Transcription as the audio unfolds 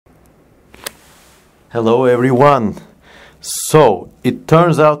Hello everyone. So, it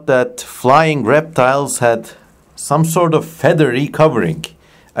turns out that flying reptiles had some sort of feathery covering,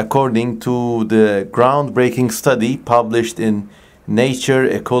 according to the groundbreaking study published in Nature,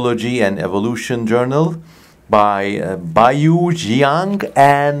 Ecology and Evolution journal by Bayu Jiang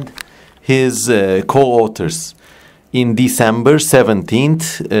and his co-authors in December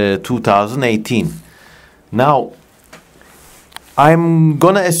 17th, 2018. Now, I'm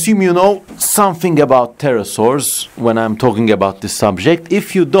gonna assume you know something about pterosaurs when I'm talking about this subject.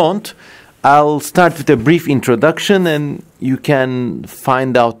 If you don't, I'll start with a brief introduction and you can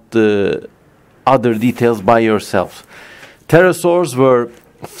find out the other details by yourself. Pterosaurs were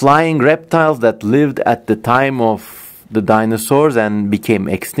flying reptiles that lived at the time of the dinosaurs and became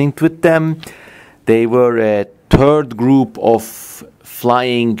extinct with them. They were a third group of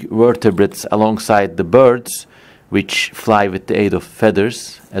flying vertebrates alongside the birds, which fly with the aid of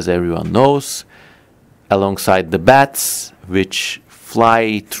feathers, as everyone knows, alongside the bats, which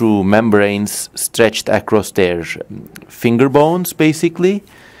fly through membranes stretched across their finger bones, basically.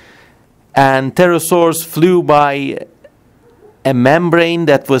 And pterosaurs flew by a membrane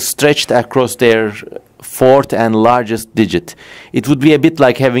that was stretched across their fourth and largest digit. It would be a bit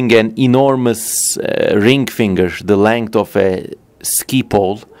like having an enormous ring finger, the length of a ski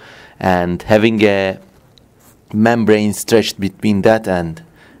pole, and having a membrane stretched between that and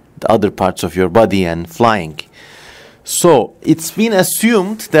the other parts of your body and flying. So it's been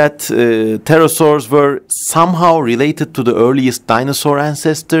assumed that pterosaurs were somehow related to the earliest dinosaur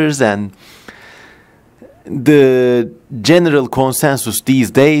ancestors, and the general consensus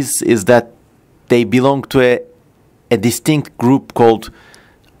these days is that they belong to a distinct group called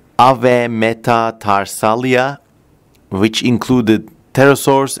Avemetatarsalia, which included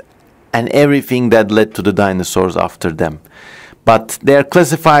pterosaurs and everything that led to the dinosaurs after them. But they are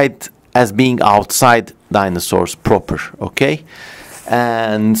classified as being outside dinosaurs proper, okay?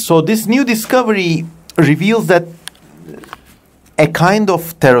 And so this new discovery reveals that a kind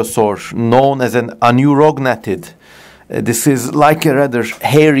of pterosaur known as an aneurognatid, this is like a rather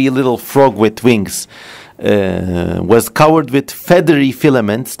hairy little frog with wings, was covered with feathery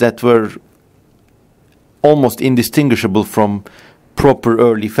filaments that were almost indistinguishable from proper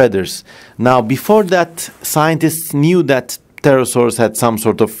early feathers. Now, before that, scientists knew that pterosaurs had some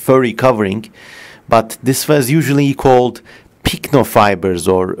sort of furry covering, but this was usually called pycnofibers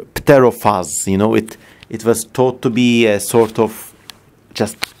or pterophas. You know, it was thought to be a sort of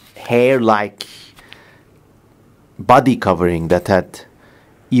just hair-like body covering that had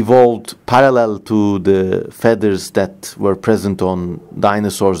evolved parallel to the feathers that were present on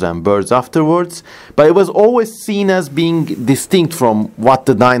dinosaurs and birds afterwards, but it was always seen as being distinct from what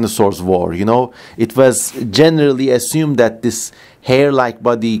the dinosaurs wore. You know, it was generally assumed that this hair-like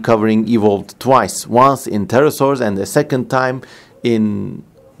body covering evolved twice, once in pterosaurs and the second time in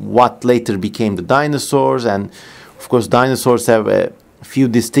what later became the dinosaurs. And of course, dinosaurs have a few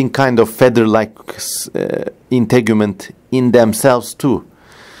distinct kind of feather-like integument in themselves too.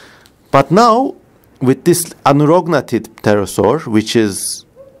 But now, with this aneurognatid pterosaur, which is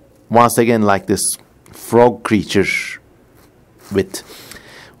once again like this frog creature with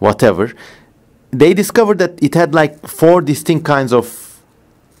whatever, they discovered that it had like four distinct kinds of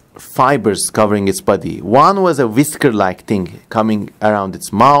fibers covering its body. One was a whisker-like thing coming around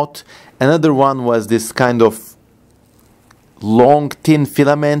its mouth. Another one was this kind of long, thin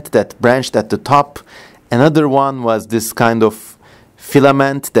filament that branched at the top. Another one was this kind of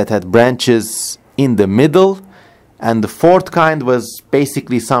filament that had branches in the middle, and the fourth kind was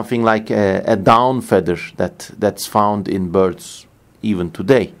basically something like a down feather that's found in birds even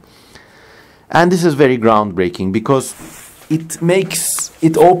today. And this is very groundbreaking because it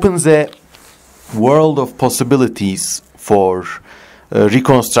opens a world of possibilities for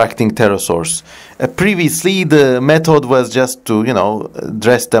reconstructing pterosaurs. Previously, the method was just to,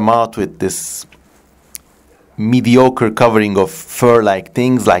 dress them out with this mediocre covering of fur-like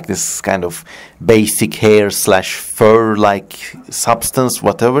things, like this kind of basic hair/fur-like substance,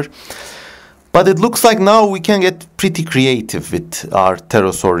 whatever. But it looks like now we can get pretty creative with our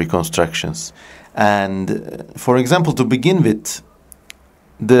pterosaur reconstructions. And for example, to begin with,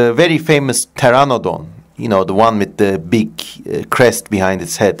 the very famous pteranodon, the one with the big crest behind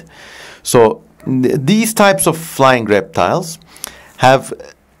its head. So these types of flying reptiles have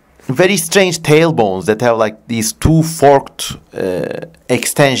very strange tailbones that have like these two forked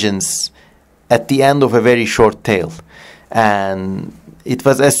extensions at the end of a very short tail. And it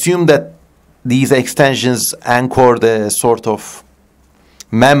was assumed that these extensions anchored a sort of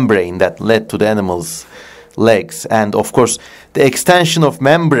membrane that led to the animals legs. And of course, the extension of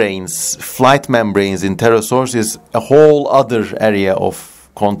membranes, flight membranes in pterosaurs is a whole other area of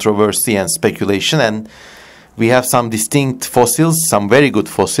controversy and speculation. And we have some distinct fossils, some very good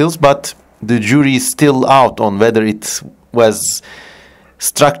fossils, but the jury is still out on whether it was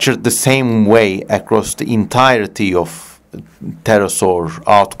structured the same way across the entirety of pterosaur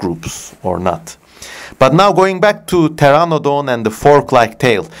outgroups or not. But now going back to pteranodon and the fork-like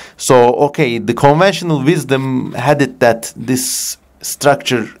tail. So, okay, the conventional wisdom had it that this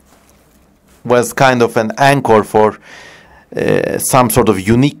structure was kind of an anchor for some sort of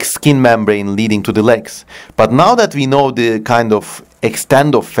unique skin membrane leading to the legs. But now that we know the kind of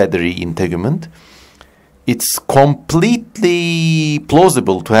extent of feathery integument, it's completely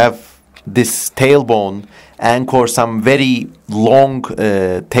plausible to have this tailbone anchor some very long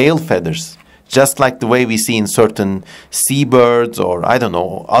tail feathers, just like the way we see in certain seabirds or, I don't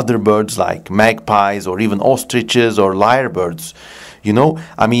know, other birds like magpies or even ostriches or lyrebirds. You know,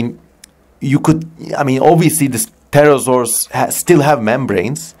 I mean, obviously the pterosaurs still have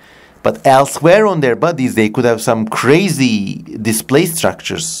membranes, but elsewhere on their bodies they could have some crazy display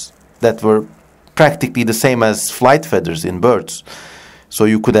structures that were practically the same as flight feathers in birds. So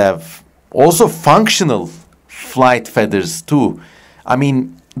you could have also functional flight feathers too. I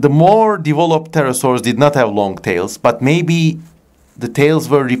mean, the more developed pterosaurs did not have long tails, but maybe the tails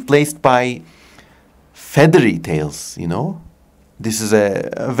were replaced by feathery tails, you know. This is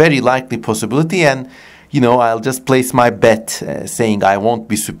a very likely possibility, and, you know, I'll just place my bet saying I won't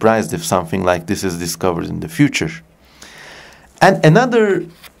be surprised if something like this is discovered in the future. And another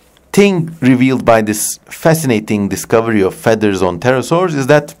thing revealed by this fascinating discovery of feathers on pterosaurs is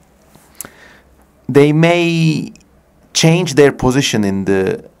that they may change their position in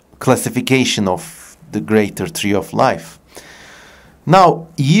the classification of the greater tree of life. Now,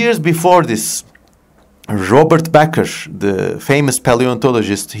 years before this, Robert Bakker, the famous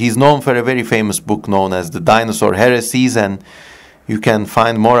paleontologist, he's known for a very famous book known as the Dinosaur Heresies, and you can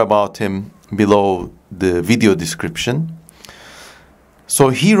find more about him below the video description. So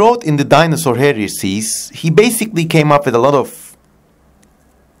he wrote in the Dinosaur Heresies, he basically came up with a lot of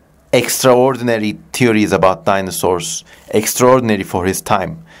extraordinary theories about dinosaurs, extraordinary for his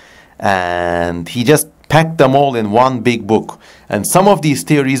time. And he just packed them all in one big book. And some of these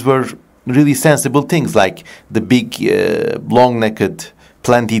theories were really sensible things, like the big long-necked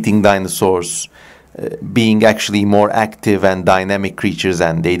plant-eating dinosaurs being actually more active and dynamic creatures,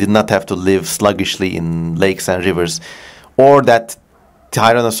 and they did not have to live sluggishly in lakes and rivers, or that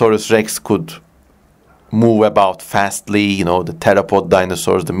Tyrannosaurus rex could move about fastly, you know, the theropod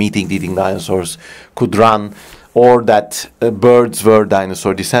dinosaurs, the meat-eating dinosaurs could run, or that birds were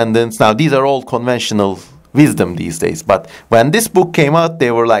dinosaur descendants. Now, these are all conventional wisdom these days, but when this book came out,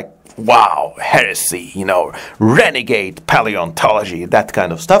 they were like, wow, heresy, you know, renegade paleontology, that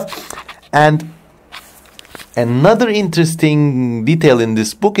kind of stuff. And another interesting detail in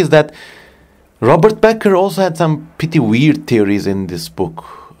this book is that Robert Bakker also had some pretty weird theories in this book,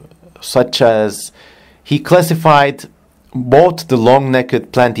 such as he classified both the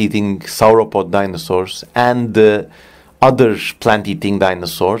long-necked plant-eating sauropod dinosaurs and the other plant-eating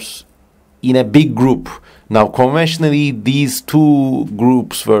dinosaurs in a big group. Now, conventionally, these two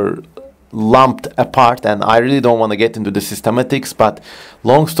groups were lumped apart, and I really don't want to get into the systematics, but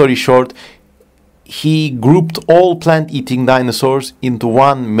long story short, he grouped all plant-eating dinosaurs into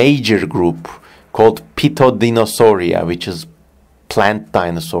one major group called Ptodinosauria, which is plant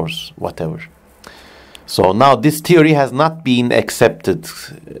dinosaurs, whatever. So now this theory has not been accepted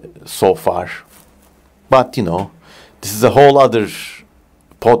so far. But, you know, this is a whole other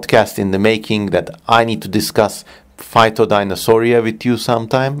podcast in the making that I need to discuss Phytodinosauria with you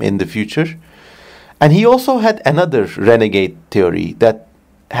sometime in the future. And he also had another renegade theory that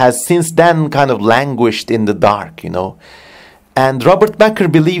has since then kind of languished in the dark, you know. And Robert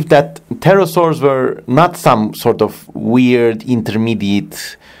Bakker believed that pterosaurs were not some sort of weird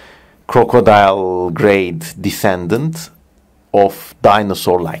intermediate crocodile grade descendant of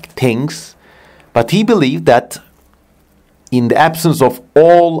dinosaur-like things, but he believed that in the absence of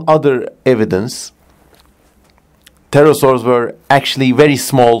all other evidence, pterosaurs were actually very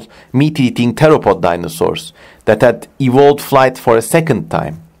small meat-eating theropod dinosaurs that had evolved flight for a second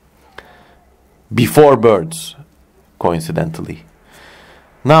time before birds, coincidentally.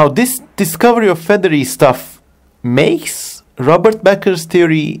 Now, this discovery of feathery stuff makes Robert Becker's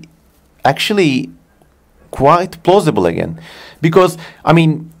theory actually quite plausible again. Because, I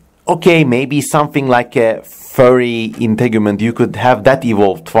mean, okay, maybe something like a furry integument, you could have that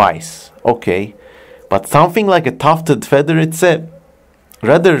evolve twice. Okay. But something like a tufted feather, it's a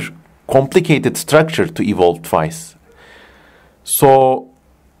rather complicated structure to evolve twice. So,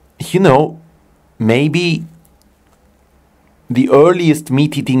 you know, maybe the earliest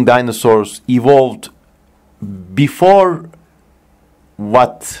meat-eating dinosaurs evolved before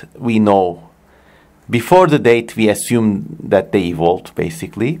what we know, before the date we assume that they evolved,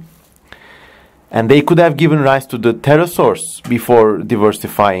 basically. And they could have given rise to the pterosaurs before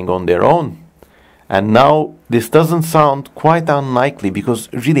diversifying on their own. And now this doesn't sound quite unlikely,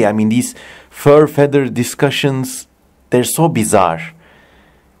 because really, I mean, these fur feather discussions, they're so bizarre.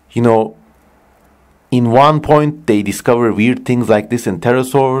 You know, in one point they discover weird things like this in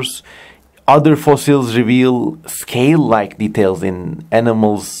pterosaurs. Other fossils reveal scale-like details in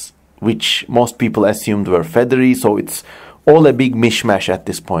animals which most people assumed were feathery. So it's all a big mishmash at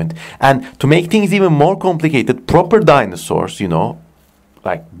this point. And to make things even more complicated, proper dinosaurs, you know,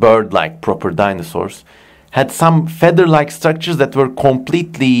 like bird-like proper dinosaurs, had some feather-like structures that were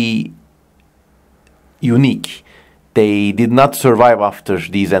completely unique. They did not survive after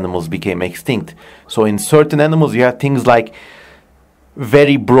these animals became extinct. So in certain animals you have things like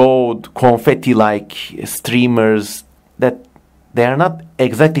very broad confetti-like streamers that they are not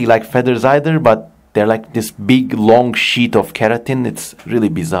exactly like feathers either, but they're like this big long sheet of keratin. It's really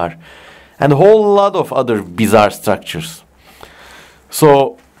bizarre. And a whole lot of other bizarre structures.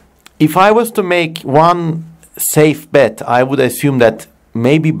 So if I was to make one safe bet, I would assume that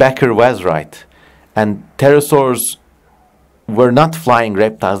maybe Bakker was right. And pterosaurs were not flying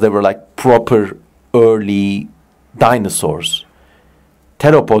reptiles. They were like proper early dinosaurs.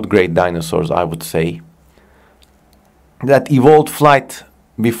 Theropod-grade dinosaurs, I would say, that evolved flight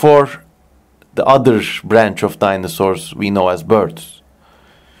before the other branch of dinosaurs we know as birds.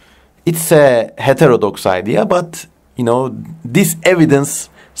 It's a heterodox idea, but, you know, this evidence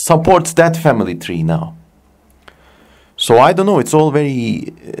supports that family tree now. So I don't know, it's all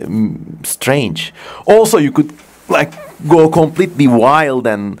very strange. Also, you could like go completely wild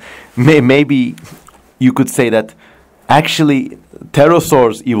and maybe you could say that actually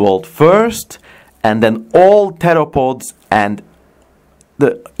pterosaurs evolved first, and then all theropods and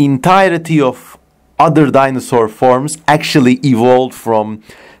the entirety of other dinosaur forms actually evolved from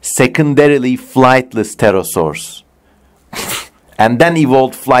secondarily flightless pterosaurs. And then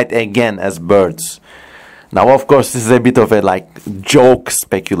evolved flight again as birds. Now, of course, this is a bit of a like joke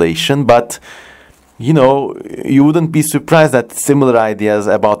speculation, but you know, you wouldn't be surprised that similar ideas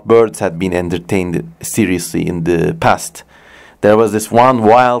about birds had been entertained seriously in the past. There was this one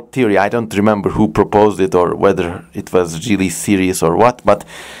wild theory, I don't remember who proposed it or whether it was really serious or what, but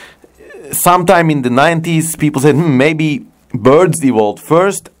sometime in the 90s, people said, maybe birds evolved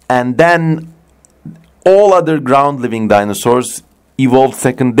first, and then all other ground-living dinosaurs evolved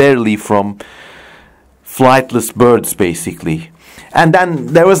secondarily from flightless birds, basically. And then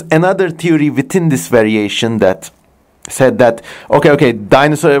there was another theory within this variation that said that, okay,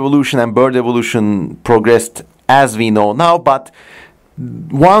 dinosaur evolution and bird evolution progressed as we know now, but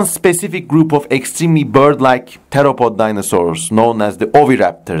one specific group of extremely bird-like theropod dinosaurs, known as the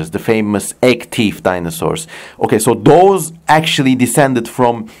oviraptors, the famous egg-thief dinosaurs. Okay, so those actually descended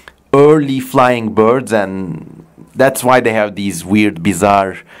from early flying birds, and that's why they have these weird,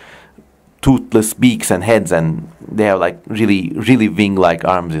 bizarre, toothless beaks and heads, and they have like really wing-like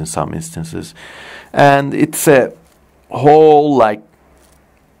arms in some instances. And it's a whole like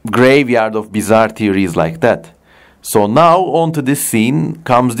graveyard of bizarre theories like that. So now onto this scene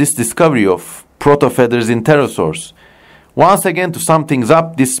comes this discovery of Protofeathers in pterosaurs. Once again, to sum things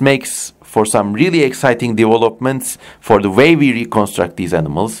up, this makes for some really exciting developments for the way we reconstruct these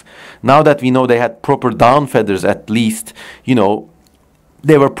animals. Now that we know they had proper down feathers, at least, you know,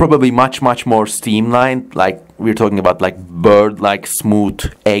 they were probably much more streamlined, like we're talking about like bird-like, smooth,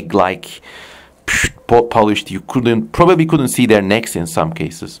 egg-like, polished. You probably couldn't see their necks in some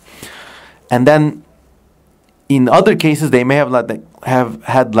cases. And then in other cases, they may have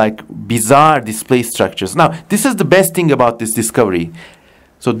had like bizarre display structures. Now, this is the best thing about this discovery.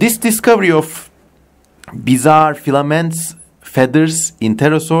 So this discovery of bizarre filaments, feathers in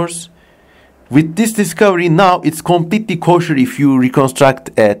pterosaurs, with this discovery now, it's completely kosher if you reconstruct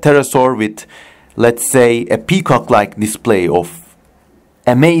a pterosaur with, let's say, a peacock-like display of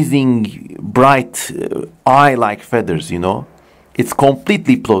amazing, bright, eye-like feathers, you know. It's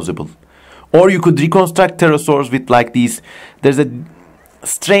completely plausible. Or you could reconstruct pterosaurs with like these, there's a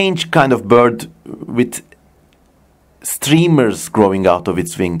strange kind of bird with streamers growing out of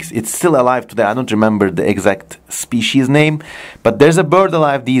its wings. It's still alive today. I don't remember the exact species name, but there's a bird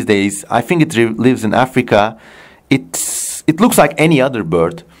alive these days. I think it lives in Africa. It looks like any other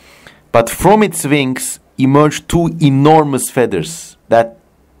bird, but from its wings emerged two enormous feathers that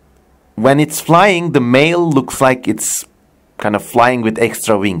when it's flying, the male looks like it's kind of flying with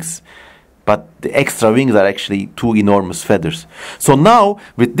extra wings. But the extra wings are actually two enormous feathers. So now,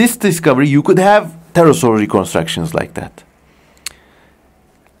 with this discovery, you could have pterosaur reconstructions like that.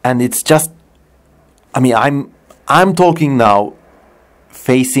 And it's just, I mean, I'm talking now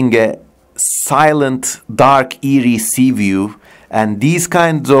facing a silent, dark, eerie sea view, and these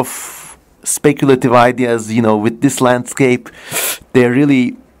kinds of speculative ideas, you know, with this landscape, they're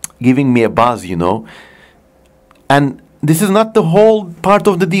really giving me a buzz, you know. And this is not the whole part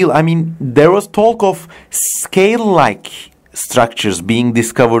of the deal. I mean, there was talk of scale-like structures being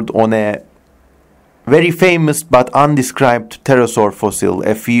discovered on a very famous but undescribed pterosaur fossil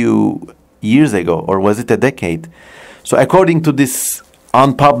a few years ago, or was it a decade? So according to this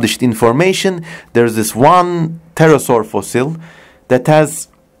unpublished information, there's this one pterosaur fossil that has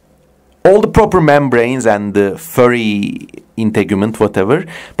all the proper membranes and the furry integument, whatever,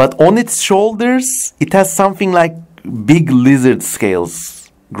 but on its shoulders, it has something like big lizard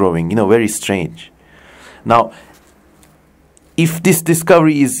scales growing, you know, very strange. Now, if this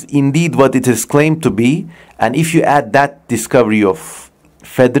discovery is indeed what it is claimed to be, and if you add that discovery of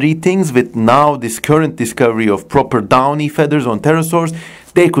feathery things with now this current discovery of proper downy feathers on pterosaurs,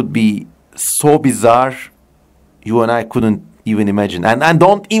 they could be so bizarre, you and I couldn't even imagine. And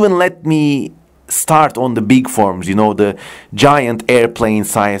don't even let me start on the big forms, you know, the giant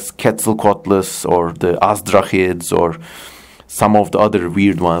airplane-sized Quetzalcoatlus or the Azdrachids or some of the other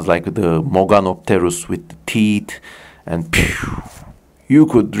weird ones like the Moganopterus with the teeth. And phew, you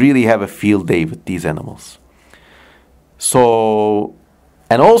could really have a field day with these animals. So,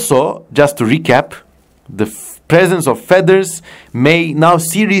 and also, just to recap, the presence of feathers may now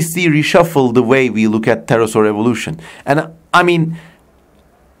seriously reshuffle the way we look at pterosaur evolution. And I mean,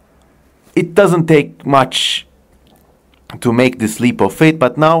 it doesn't take much to make this leap of faith,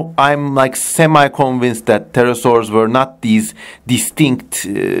 but now I'm like semi-convinced that pterosaurs were not these distinct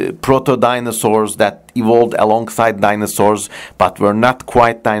proto-dinosaurs that evolved alongside dinosaurs, but were not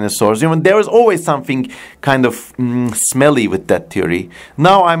quite dinosaurs. You know, there was always something kind of smelly with that theory.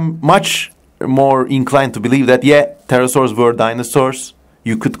 Now I'm much more inclined to believe that, yeah, pterosaurs were dinosaurs.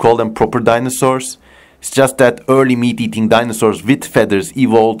 You could call them proper dinosaurs. It's just that early meat-eating dinosaurs with feathers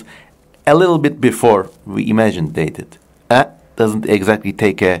evolved a little bit before we imagined they did. That doesn't exactly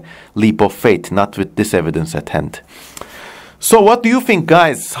take a leap of faith, not with this evidence at hand. So what do you think,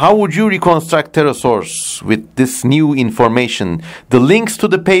 guys? How would you reconstruct pterosaurs with this new information? The links to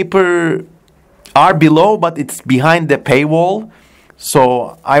the paper are below, but it's behind the paywall.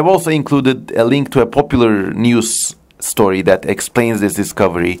 So I've also included a link to a popular news story that explains this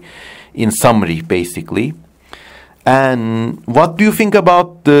discovery in summary, basically. And what do you think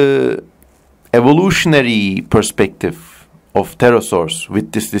about the evolutionary perspective of pterosaurs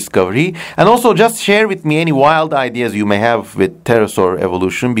with this discovery? And also just share with me any wild ideas you may have with pterosaur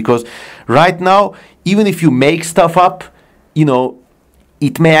evolution, because right now, even if you make stuff up, you know,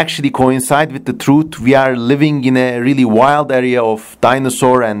 it may actually coincide with the truth. We are living in a really wild area of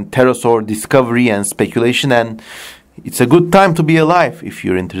dinosaur and pterosaur discovery and speculation, and it's a good time to be alive if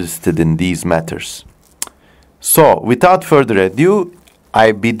you're interested in these matters. So, without further ado,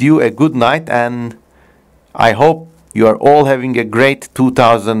 I bid you a good night, and I hope you are all having a great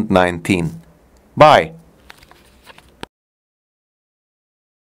 2019. Bye.